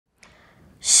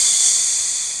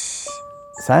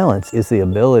Silence is the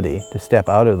ability to step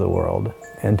out of the world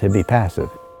and to be passive.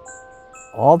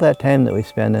 All that time that we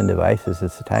spend on devices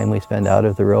is the time we spend out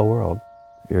of the real world.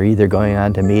 You're either going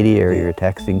on to media or you're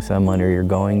texting someone or you're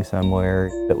going somewhere.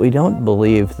 But we don't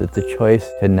believe that the choice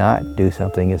to not do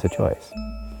something is a choice.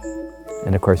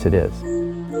 And of course it is.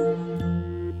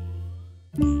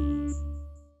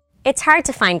 It's hard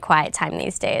to find quiet time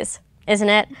these days, isn't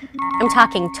it? I'm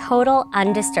talking total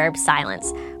undisturbed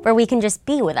silence, where we can just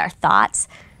be with our thoughts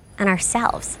and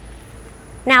ourselves.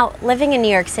 Now, living in New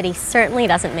York City certainly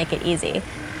doesn't make it easy,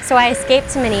 so I escaped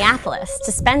to Minneapolis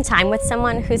to spend time with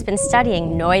someone who's been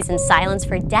studying noise and silence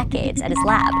for decades at his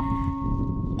lab.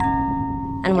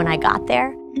 And when I got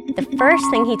there, the first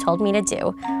thing he told me to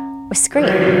do was scream.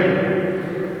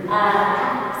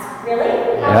 Really?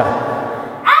 Yeah.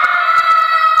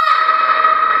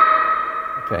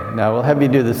 Okay, now we'll have you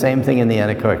do the same thing in the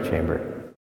anechoic chamber.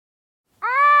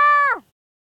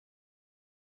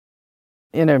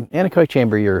 In an anechoic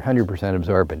chamber, you're 100%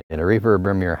 absorbent. In a reverb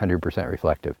room, you're 100%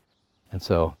 reflective. And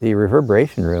so the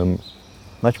reverberation room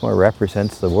much more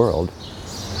represents the world.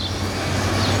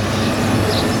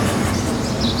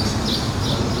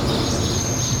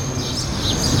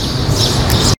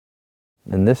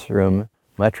 And this room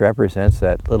much represents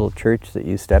that little church that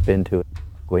you step into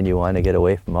when you want to get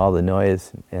away from all the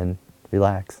noise and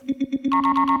relax.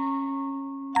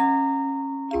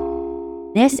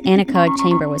 This anechoic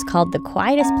chamber was called the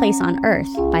quietest place on Earth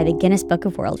by the Guinness Book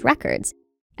of World Records,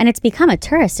 and it's become a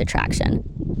tourist attraction.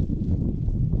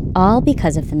 All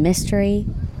because of the mystery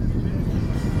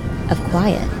of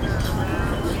quiet.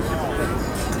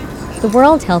 The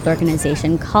World Health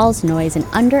Organization calls noise an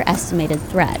underestimated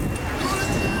threat,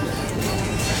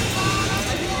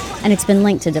 and it's been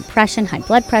linked to depression, high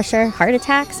blood pressure, heart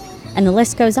attacks, and the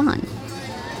list goes on.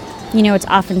 You know, it's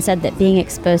often said that being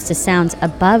exposed to sounds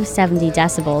above 70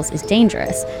 decibels is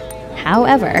dangerous.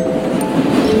 However,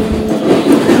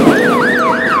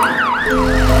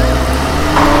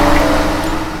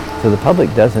 so the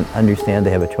public doesn't understand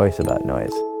they have a choice about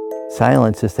noise.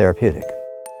 Silence is therapeutic.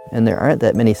 And there aren't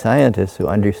that many scientists who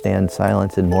understand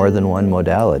silence in more than one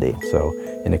modality. So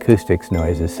in acoustics,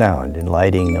 noise is sound. In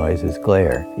lighting, noise is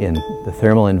glare. In the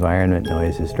thermal environment,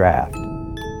 noise is draft.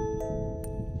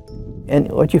 And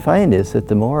what you find is that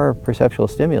the more perceptual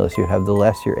stimulus you have, the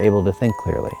less you're able to think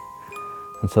clearly.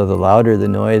 And so the louder the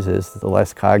noise is, the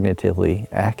less cognitively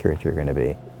accurate you're going to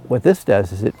be. What this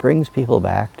does is it brings people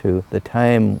back to the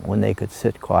time when they could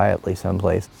sit quietly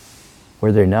someplace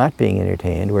where they're not being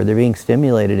entertained, where they're being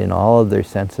stimulated in all of their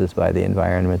senses by the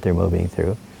environment they're moving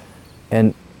through.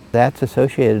 And that's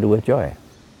associated with joy.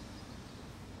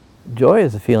 Joy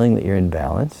is a feeling that you're in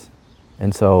balance.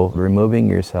 And so removing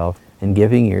yourself and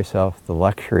giving yourself the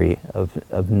luxury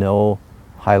of no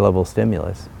high-level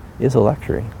stimulus is a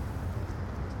luxury.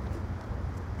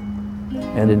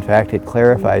 And in fact, it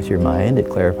clarifies your mind, it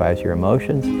clarifies your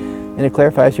emotions, and it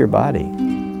clarifies your body.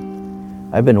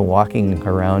 I've been walking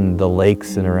around the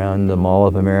lakes and around the Mall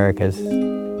of Americas,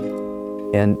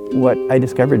 and what I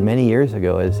discovered many years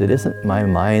ago is it isn't my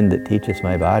mind that teaches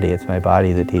my body, it's my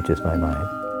body that teaches my mind.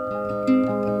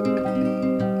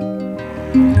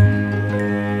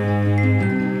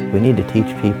 We need to teach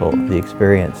people the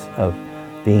experience of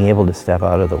being able to step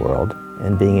out of the world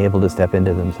and being able to step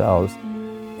into themselves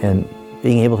and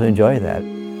being able to enjoy that.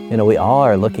 You know, we all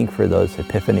are looking for those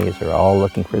epiphanies, we're all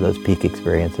looking for those peak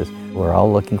experiences, we're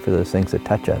all looking for those things that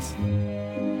touch us.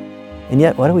 And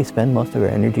yet, what do we spend most of our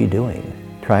energy doing?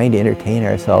 Trying to entertain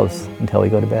ourselves until we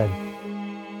go to bed.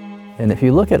 And if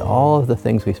you look at all of the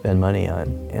things we spend money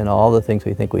on and all the things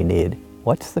we think we need,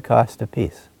 what's the cost of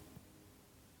peace?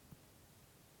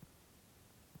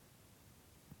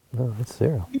 No, it's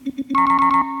zero.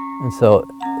 And so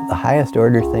the highest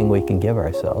order thing we can give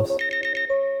ourselves,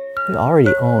 we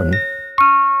already own